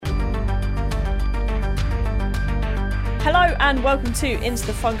Hello and welcome to Into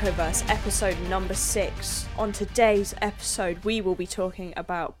the Funkoverse, episode number 6. On today's episode, we will be talking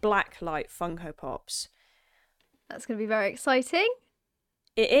about Blacklight Funko Pops. That's going to be very exciting.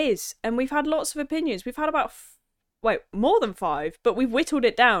 It is, and we've had lots of opinions. We've had about, more than 5, but we've whittled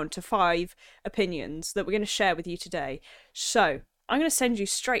it down to 5 opinions that we're going to share with you today. So, I'm going to send you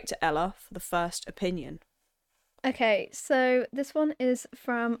straight to Ella for the first opinion. Okay, so this one is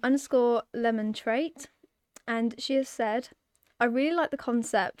from _lemon_trait. And she has said, I really like the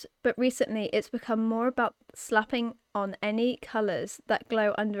concept, but recently it's become more about slapping on any colours that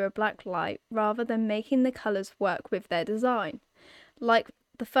glow under a black light rather than making the colours work with their design, like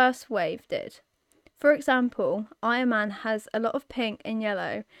the first wave did. For example, Iron Man has a lot of pink and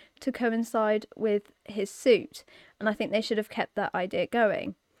yellow to coincide with his suit, and I think they should have kept that idea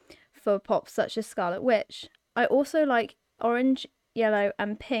going for pops such as Scarlet Witch. I also like orange, yellow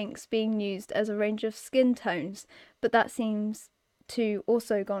and pinks being used as a range of skin tones, but that seems to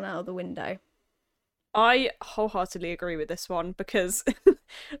also gone out of the window. I wholeheartedly agree with this one because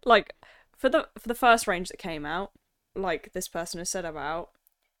for the first range that came out, like this person has said about,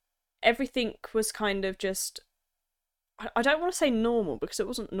 everything was kind of just, I don't want to say normal because it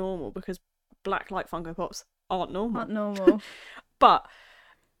wasn't normal, because Blacklight Funko Pops aren't normal. But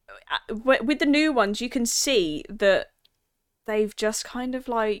with the new ones you can see that they've just kind of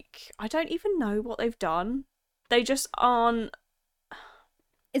I don't even know what they've done. They just aren't...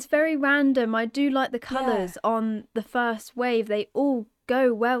 It's very random. I do like the colours on the first wave. They all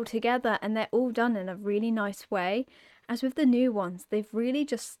go well together and they're all done in a really nice way. As with the new ones, they've really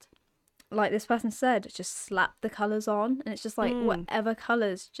just, like this person said, just slapped the colours on. And it's just whatever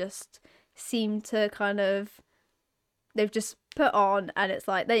colours just seem to kind of... They've just put on and it's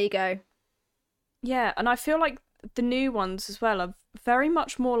like, there you go. Yeah, and I feel like the new ones as well are very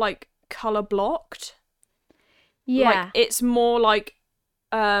much more colour blocked. Yeah. It's more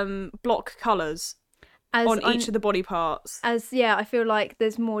block colours on each of the body parts. I feel like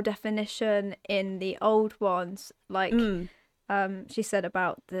there's more definition in the old ones. She said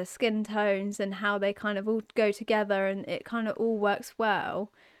about the skin tones and how they kind of all go together and it kind of all works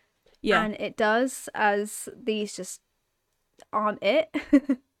well. Yeah. And it does, as these just aren't it.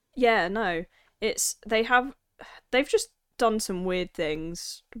 Yeah, no. They've just done some weird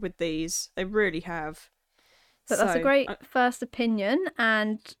things with these. They really have. But that's a great first opinion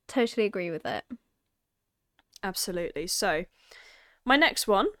and totally agree with it. Absolutely. So, my next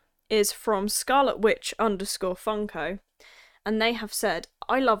one is from Scarlet Witch _Funko. And they have said,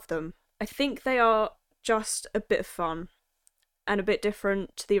 I love them. I think they are just a bit of fun and a bit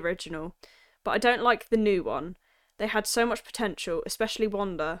different to the original. But I don't like the new one. They had so much potential, especially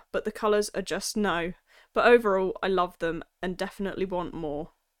Wanda, but the colours are just no. But overall, I love them and definitely want more.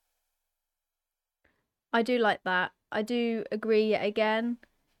 I do like that. I do agree yet again.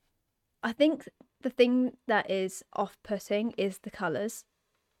 I think the thing that is off-putting is the colours.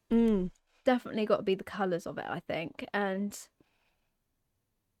 Definitely got to be the colours of it, I think. And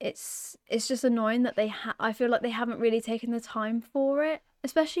it's just annoying that I feel like they haven't really taken the time for it.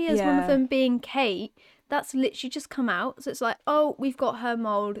 Especially as one of them being Kate, that's literally just come out. So it's like, oh, we've got her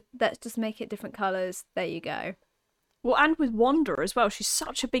mould. Let's just make it different colours. There you go. Well, and with Wanda as well. She's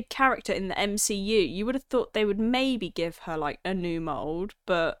such a big character in the MCU. You would have thought they would maybe give her a new mould,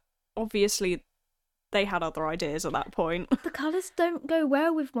 but obviously they had other ideas at that point. The colours don't go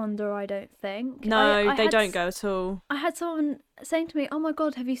well with Wanda, I don't think. No, they don't go at all. I had someone saying to me, oh my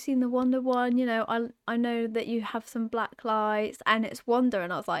god, have you seen the Wanda one? You know, I know that you have some black lights and it's Wanda.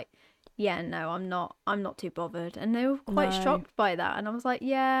 And I was like, yeah, no, I'm not too bothered. And they were quite shocked by that. And I was like,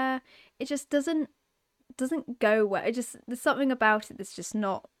 yeah, it just doesn't go well. There's something about it that's just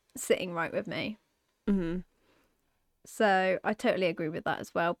not sitting right with me. Mm-hmm. So I totally agree with that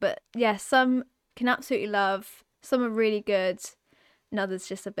as well. But yeah, some can absolutely love, some are really good, and others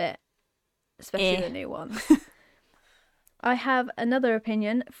just a bit, especially the new ones. I have another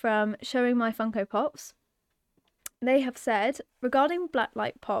opinion from Showing My Funko Pops. They have said, regarding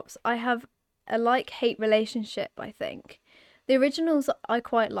Blacklight Pops, I have a like-hate relationship, I think. The originals I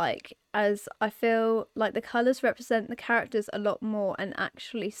quite like, as I feel like the colours represent the characters a lot more and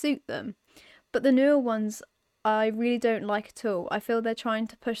actually suit them. But the newer ones I really don't like at all. I feel they're trying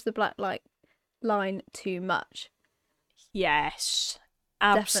to push the Blacklight line too much. Yes.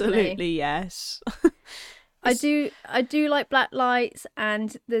 Absolutely. Definitely. Yes. I do like black lights,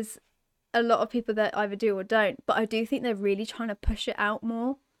 and there's a lot of people that either do or don't, but I do think they're really trying to push it out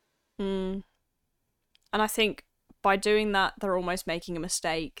more. And I think by doing that, they're almost making a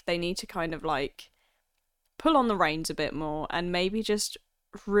mistake. They need to kind of pull on the reins a bit more and maybe just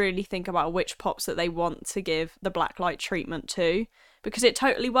really think about which pops that they want to give the Blacklight treatment to, because it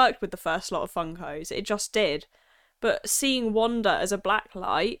totally worked with the first lot of Funkos. It just did. But seeing Wanda as a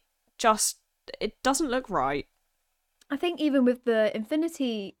Blacklight, it doesn't look right. I think even with the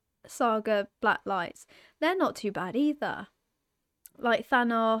Infinity Saga Blacklights, they're not too bad either. Like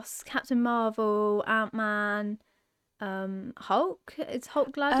Thanos, Captain Marvel, Ant-Man, Hulk. It's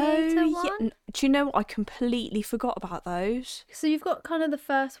Hulk Gladiator one. Do you know what? I completely forgot about those. So you've got kind of the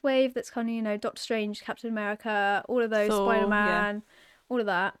first wave that's kind of, you know, Doctor Strange, Captain America, all of those, Thor, Spider-Man, all of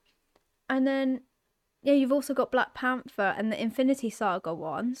that. And then, yeah, you've also got Black Panther and the Infinity Saga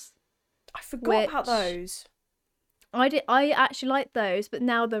ones. I forgot about those. I actually like those, but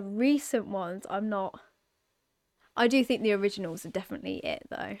now the recent ones, I'm not. I do think the originals are definitely it,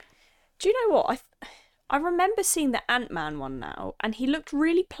 though. Do you know what? I remember seeing the Ant-Man one now, and he looked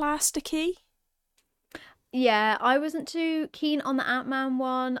really plasticky. Yeah, I wasn't too keen on the Ant-Man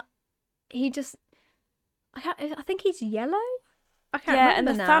one. He just... I think he's yellow? I can't remember and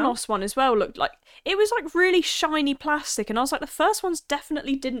the now. Thanos one as well looked like... It was like really shiny plastic, and I was like, the first ones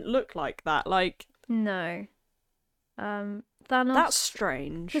definitely didn't look like that. Like... No. Thanos... That's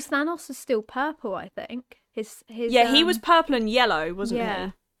strange. Because Thanos is still purple, I think. His he was purple and yellow, wasn't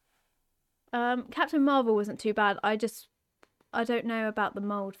he? Captain Marvel wasn't too bad. I don't know about the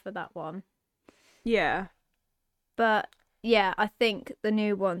mold for that one. Yeah. But yeah, I think the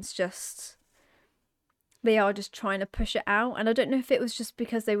new ones they are just trying to push it out. And I don't know if it was just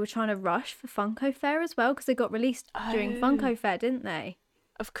because they were trying to rush for Funko Fair as well, because they got released during Funko Fair, didn't they?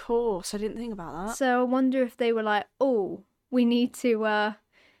 Of course, I didn't think about that. So I wonder if they were like, oh, we need to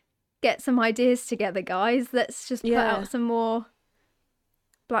get some ideas together, guys. Let's just put out some more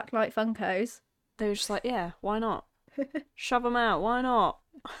Blacklight Funkos. They were just like, yeah, why not? Shove them out, why not?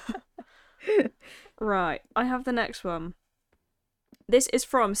 Right, I have the next one. This is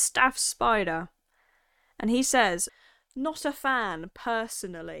from Staff Spider. And he says, not a fan,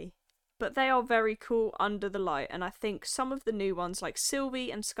 personally, but they are very cool under the light, and I think some of the new ones like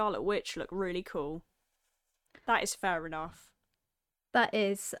Sylvie and Scarlet Witch look really cool. That is fair enough. That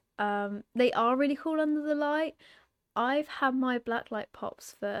is. They are really cool under the light. I've had my Blacklight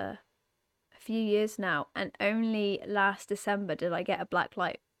Pops for a few years now, and only last December did I get a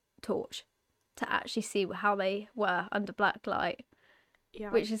Blacklight torch to actually see how they were under Blacklight,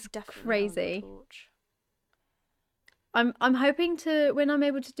 which is crazy. I'm hoping to, when I'm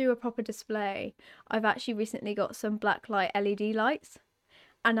able to do a proper display, I've actually recently got some Blacklight LED lights,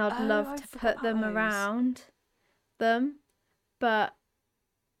 and I'd love to put them around them. But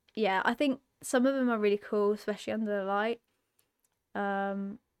yeah, I think some of them are really cool, especially under the light.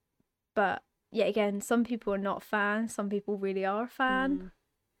 But yeah, again, some people are not fans, some people really are a fan.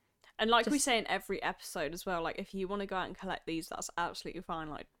 And like we say in every episode as well, like if you want to go out and collect these, that's absolutely fine.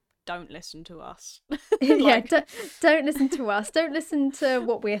 Like, don't listen to us. Yeah, don't listen to us. Don't listen to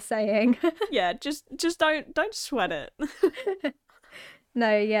what we're saying. Yeah, just don't sweat it.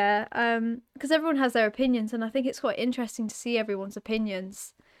 No, yeah, because everyone has their opinions, and I think it's quite interesting to see everyone's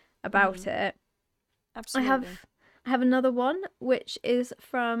opinions about it. Absolutely. I have another one, which is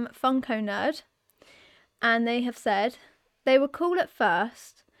from Funko Nerd, and they have said they were cool at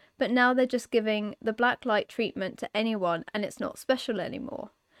first, but now they're just giving the Blacklight treatment to anyone, and it's not special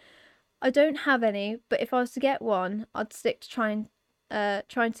anymore. I don't have any, but if I was to get one, I'd stick to trying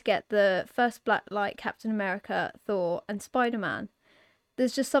to get the first Blacklight Captain America, Thor, and Spider-Man.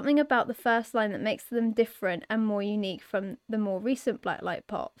 There's just something about the first line that makes them different and more unique from the more recent Blacklight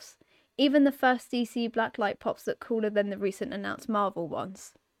Pops. Even the first DC Blacklight Pops look cooler than the recent announced Marvel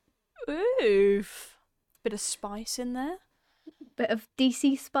ones. Oof. Bit of spice in there. Bit of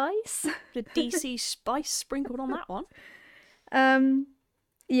DC spice. Bit of DC spice sprinkled on that one.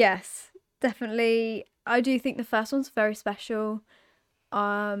 Yes, definitely. I do think the first one's very special.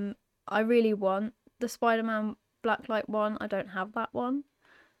 I really want the Spider-Man Blacklight one. I don't have that one.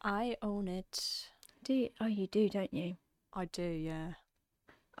 I own it. Do you? Oh, you do, don't you? I do, yeah.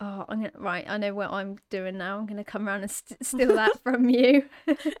 Oh, right. I know what I'm doing now. I'm gonna come around and steal that from you.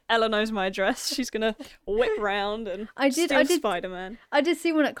 Ella knows my address. She's gonna whip round and steal Spider-Man. I did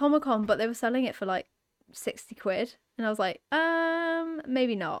see one at Comic-Con, but they were selling it for like 60 quid, and I was like,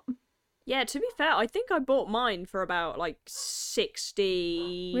 maybe not. Yeah, to be fair, I think I bought mine for about like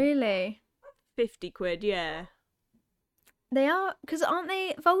 60. Really? 50 quid, yeah. They are, because aren't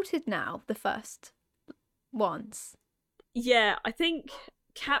they voted now, the first ones? Yeah, I think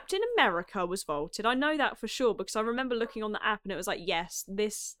Captain America was vaulted. I know that for sure because I remember looking on the app and it was like, yes,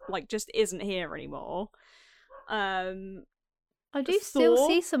 this like just isn't here anymore. I do still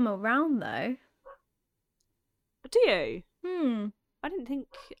see some around though. Do you? I didn't think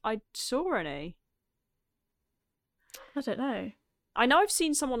I saw any. I don't know. I know I've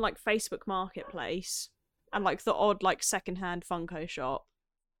seen someone like Facebook Marketplace and like the odd like secondhand Funko shop.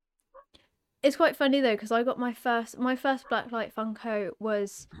 It's quite funny though because I got my first Blacklight Funko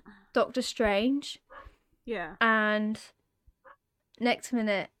was Doctor Strange, Yeah. and next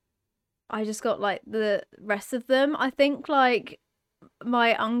minute I just got like the rest of them. I think like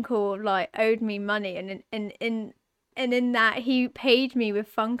my uncle like owed me money, and in that he paid me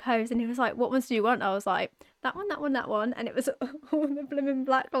with Funkos, and he was like, "What ones do you want?" I was like, "That one, that one, that one," and it was all the blimmin'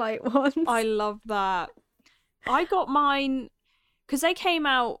 Blacklight I ones. love that. I got mine because they came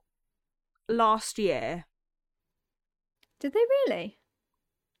out last year. Did they really?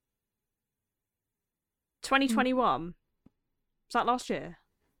 2021. Was that last year?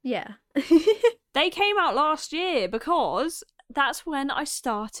 Yeah. They came out last year because that's when I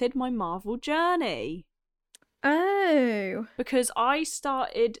started my Marvel journey. Oh. Because I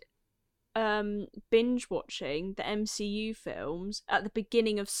started binge watching the MCU films at the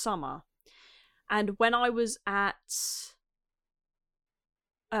beginning of summer. And when I was at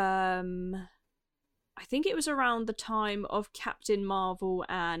I think it was around the time of Captain Marvel,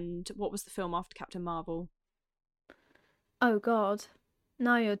 and what was the film after Captain Marvel? Oh God.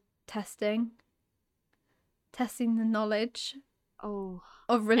 Now you're testing. Testing the knowledge Oh.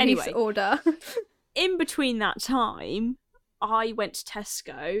 of release Anyway, order. in between that time, I went to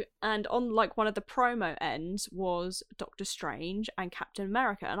Tesco, and on like one of the promo ends was Doctor Strange and Captain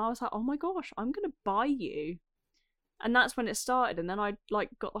America, and I was like, "Oh my gosh, I'm gonna buy you!" And that's when it started, and then I like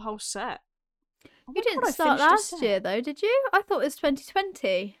got the whole set. Oh You my god, didn't I start finished a last year set. though, did you? I thought it was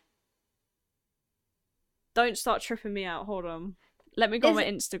 2020. Don't start tripping me out. Hold on. Let me go on Is my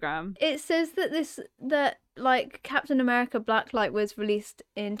Instagram. it says that like Captain America Blacklight was released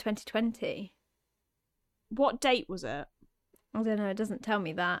in 2020. What date was it? I don't know, it doesn't tell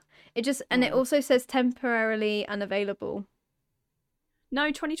me that. It Oh. also says temporarily unavailable. No,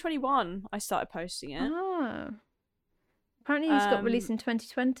 2021. I started posting it. Oh. Apparently these got released Um, in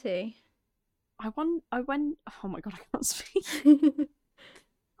 2020. I went. Oh my god, I can't speak.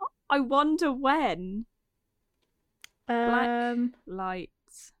 I wonder when. Black um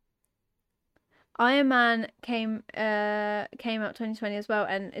lights. Iron Man came out 2020 as well,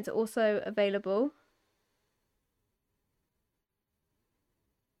 and it's also available.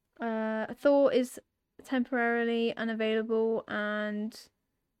 Thor is temporarily unavailable, and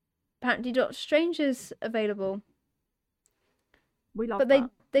apparently Doctor Strange is available. We love But they that.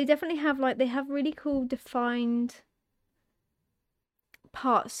 they definitely have they have really cool defined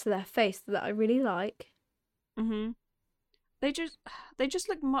parts to their face that I really like. Mhm. They just they just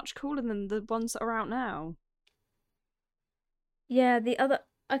look much cooler than the ones that are out now. Yeah,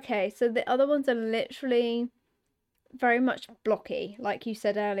 so the other ones are literally very much blocky, like you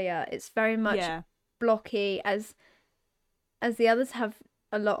said earlier. It's very much Yeah. blocky as the others have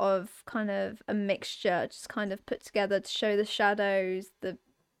a lot of kind of a mixture just kind of put together to show the shadows, the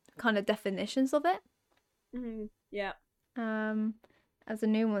kind of definitions of it. Yeah. Um, as the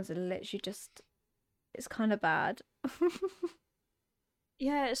new ones are literally just it's kind of bad.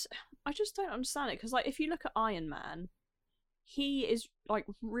 Yeah, I just don't understand it because like if you look at Iron Man, he is like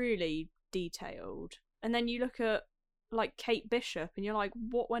really detailed. And then you look at like Kate Bishop and you're like,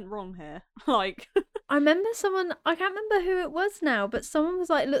 what went wrong here? Like I remember I can't remember who it was now, but someone was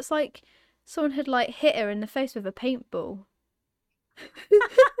like, looks like someone had like hit her in the face with a paintball.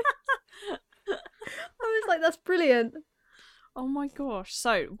 I was like, that's brilliant. oh my gosh.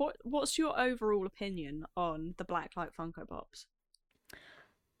 So what's your overall opinion on the Blacklight Funko Pops?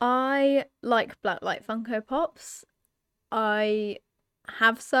 I like Blacklight Funko Pops. I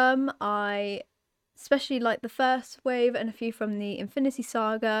have some. I especially like the first wave and a few from the Infinity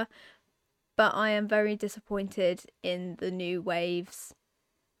Saga, but I am very disappointed in the new waves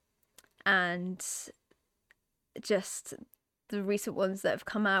and just the recent ones that have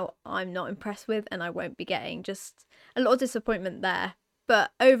come out. I'm not impressed with, and I won't be getting. Just a lot of disappointment there.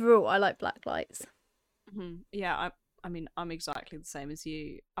 But overall, I like Blacklights. Yeah, I mean I'm exactly the same as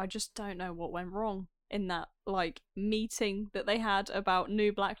you. I just don't know what went wrong in that like meeting that they had about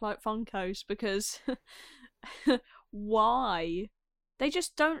new Blacklight Funkos because why? They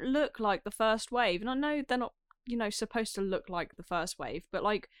just don't look like the first wave. And I know they're not, supposed to look like the first wave, but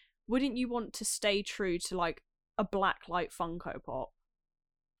like wouldn't you want to stay true to like a Blacklight Funko Pop?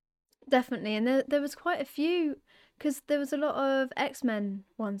 Definitely, and there was quite a few because there was a lot of X-Men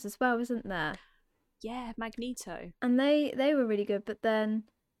ones as well, isn't there? Yeah, Magneto. And they were really good, but then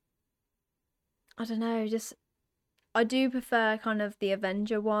I don't know, just I do prefer kind of the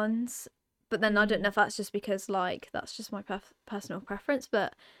Avenger ones, But then I don't know if that's just because, like, that's just my personal preference,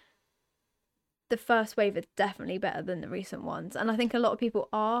 but the first wave are definitely better than the recent ones. And I think a lot of people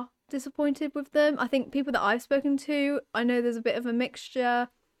are disappointed with them. I think people that I've spoken to, I know there's a bit of a mixture,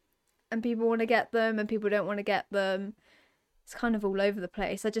 and people want to get them and people don't want to get them. It's kind of all over the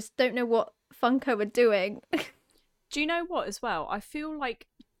place. I just don't know what Funko are doing. Do you know what as well? I feel like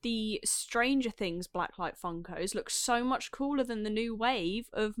the Stranger Things Blacklight Funkos look so much cooler than the new wave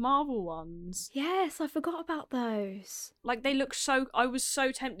of Marvel ones. Yes, I forgot about those. Like, they look so... I was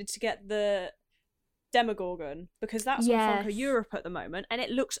so tempted to get the Demogorgon because that's on Yes. Funko Europe at the moment, and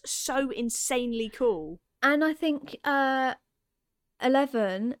it looks so insanely cool. And I think 11,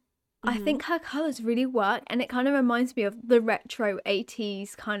 I think her colours really work, and it kind of reminds me of the retro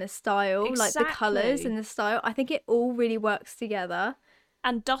 80s kind of style, like the colours Exactly. and the style. I think it all really works together.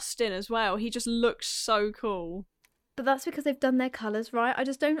 And Dustin as well. He just looks so cool. But that's because they've done their colours right. I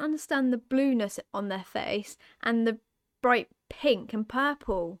just don't understand the blueness on their face and the bright pink and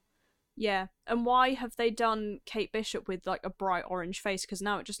purple. Yeah. And why have they done Kate Bishop with like a bright orange face? Because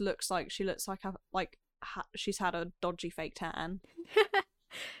now it just looks like she looks like she's had a dodgy fake tan.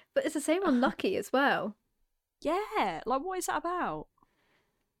 But it's the same on Lucky as well. Yeah. Like, what is that about?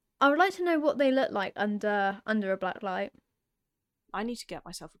 I would like to know what they look like under a black light. I need to get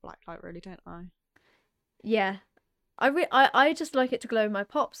myself a black light, really, don't I? Yeah. I just like it to glow my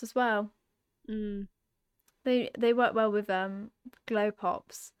pops as well. They work well with glow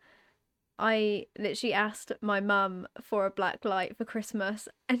pops. I literally asked my mum for a black light for Christmas,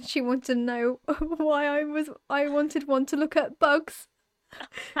 and she wanted to know why I wanted one to look at bugs.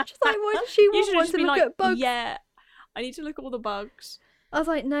 She's like, why does she want one to look at bugs? Yeah, I need to look at all the bugs. I was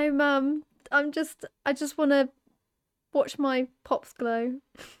like, no, mum, I just want to watch my pops glow.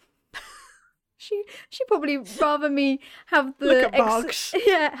 She probably rather me have the Look at bugs.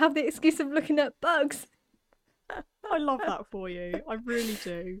 have the excuse of looking at bugs. I love that for you. I really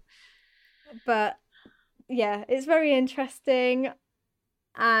do. But yeah, it's very interesting,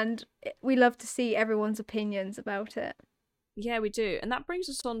 and we love to see everyone's opinions about it. Yeah, we do. And that brings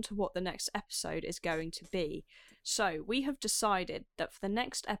us on to what the next episode is going to be. So we have decided that for the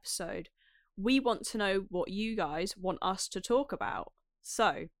next episode, we want to know what you guys want us to talk about.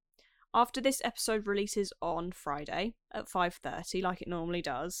 So after this episode releases on Friday at 5:30, like it normally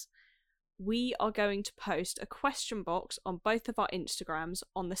does, we are going to post a question box on both of our Instagrams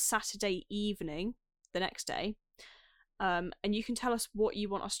on the Saturday evening, the next day. And you can tell us what you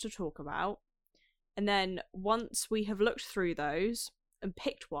want us to talk about. And then once we have looked through those and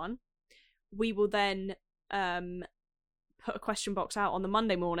picked one, we will then put a question box out on the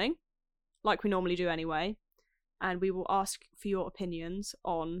Monday morning, like we normally do anyway, and we will ask for your opinions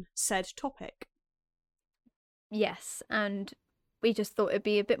on said topic. Yes, and we just thought it'd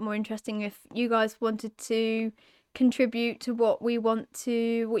be a bit more interesting if you guys wanted to contribute to what you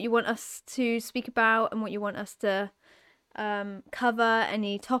want us to speak about and what you want us to cover,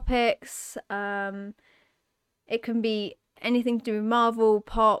 any topics. It can be anything to do with Marvel,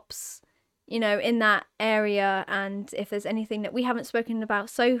 Pops, in that area. And if there's anything that we haven't spoken about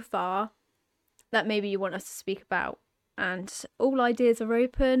so far that maybe you want us to speak about. And all ideas are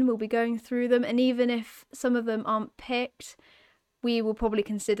open. We'll be going through them. And even if some of them aren't picked, we will probably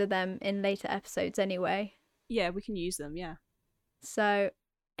consider them in later episodes anyway. Yeah, we can use them, yeah. So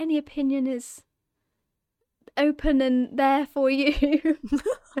any opinion is open and there for you.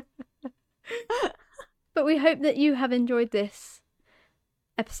 But we hope that you have enjoyed this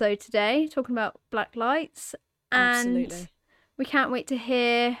episode today, talking about black lights. And Absolutely. we can't wait to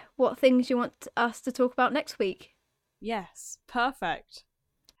hear what things you want us to talk about next week. Yes, perfect.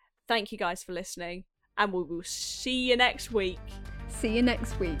 Thank you guys for listening, and we will see you next week. See you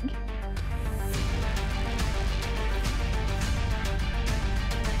next week.